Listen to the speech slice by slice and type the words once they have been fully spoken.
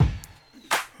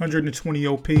120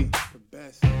 OP.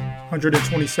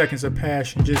 120 seconds of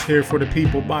passion. Just here for the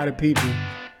people, by the people.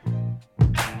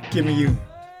 Giving you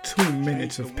 2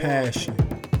 minutes of passion.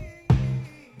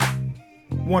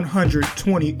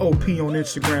 120 OP on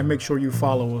Instagram. Make sure you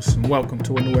follow us and welcome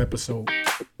to a new episode.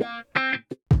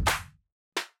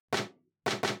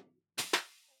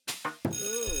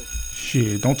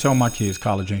 Shit, don't tell my kids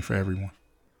college ain't for everyone.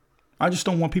 I just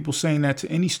don't want people saying that to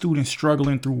any student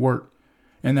struggling through work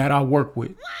and that I work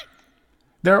with.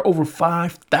 There are over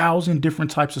 5,000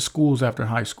 different types of schools after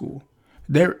high school.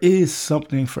 There is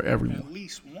something for everyone. At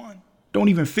least one. Don't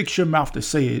even fix your mouth to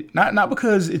say it. Not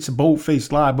because it's a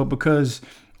bold-faced lie, but because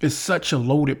it's such a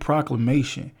loaded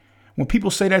proclamation. When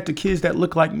people say that to kids that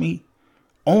look like me,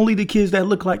 only the kids that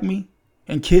look like me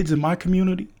and kids in my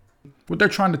community, what they're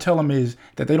trying to tell them is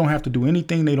that they don't have to do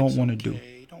anything they don't want to do.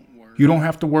 You don't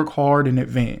have to work hard in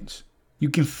advance. You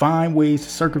can find ways to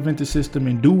circumvent the system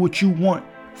and do what you want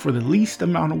for the least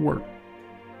amount of work.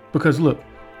 Because look,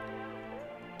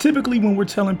 typically when we're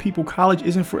telling people college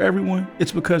isn't for everyone,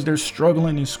 it's because they're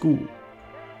struggling in school.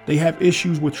 They have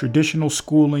issues with traditional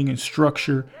schooling and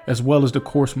structure as well as the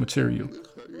course material.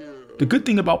 The good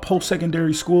thing about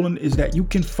post-secondary schooling is that you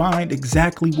can find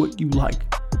exactly what you like.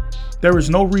 There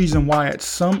is no reason why at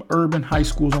some urban high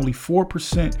schools only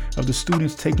 4% of the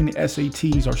students taking the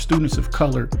SATs are students of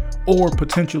color or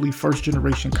potentially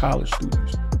first-generation college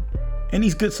students. And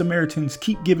these good Samaritans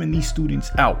keep giving these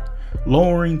students out,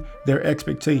 lowering their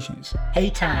expectations. Hey,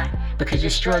 Ty, because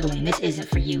you're struggling, this isn't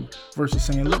for you. Versus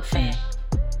saying, look, fam,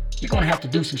 you're going to have to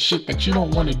do some shit that you don't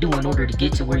want to do in order to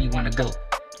get to where you want to go.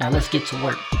 Now let's get to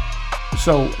work.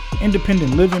 So,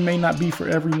 independent living may not be for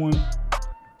everyone.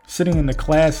 Sitting in the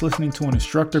class listening to an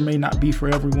instructor may not be for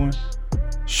everyone.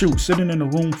 Shoot, sitting in a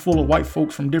room full of white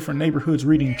folks from different neighborhoods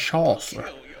reading Chaucer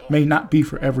may not be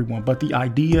for everyone. But the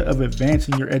idea of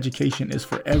advancing your education is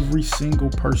for every single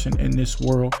person in this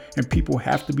world, and people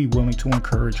have to be willing to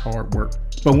encourage hard work.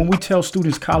 But when we tell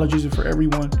students college isn't for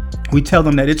everyone, we tell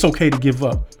them that it's okay to give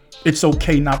up. It's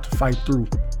okay not to fight through.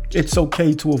 It's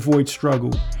okay to avoid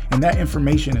struggle. And that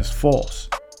information is false.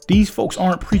 These folks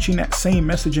aren't preaching that same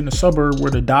message in the suburb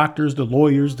where the doctors, the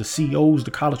lawyers, the CEOs,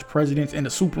 the college presidents, and the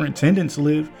superintendents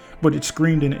live, but it's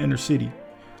screamed in the inner city.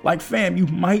 Like, fam, you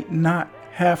might not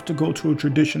have to go to a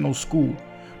traditional school,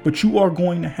 but you are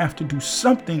going to have to do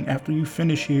something after you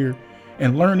finish here,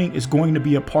 and learning is going to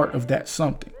be a part of that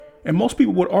something. And most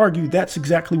people would argue that's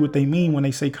exactly what they mean when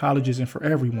they say college isn't for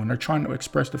everyone. They're trying to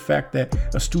express the fact that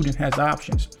a student has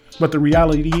options. But the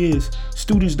reality is,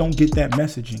 students don't get that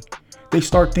messaging. They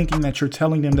start thinking that you're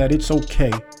telling them that it's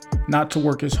okay not to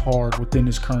work as hard within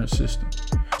this current system.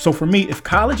 So for me, if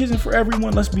college isn't for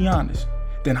everyone, let's be honest,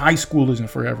 then high school isn't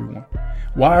for everyone.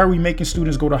 Why are we making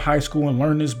students go to high school and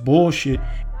learn this bullshit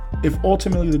if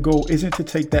ultimately the goal isn't to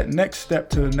take that next step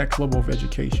to the next level of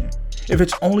education? If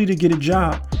it's only to get a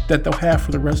job that they'll have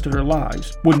for the rest of their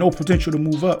lives with no potential to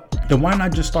move up, then why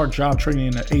not just start job training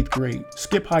in the 8th grade?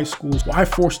 Skip high schools. Why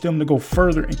force them to go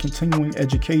further in continuing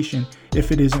education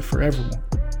if it isn't for everyone?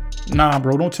 Nah,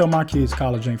 bro, don't tell my kids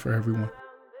college ain't for everyone.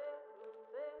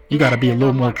 You gotta be a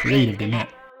little more creative than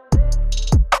that.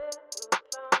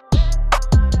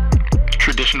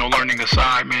 Traditional learning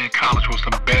aside, man, college was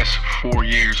the best 4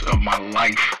 years of my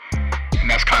life. And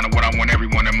that's kind of what I want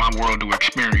everyone in my world to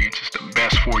experience. It's the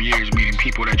best 4 years, meeting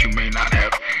people that you may not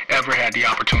have ever had the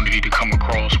opportunity to come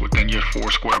across within your 4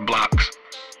 square blocks.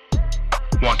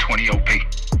 120 OP.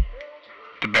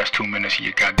 The best 2 minutes of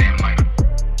your goddamn life.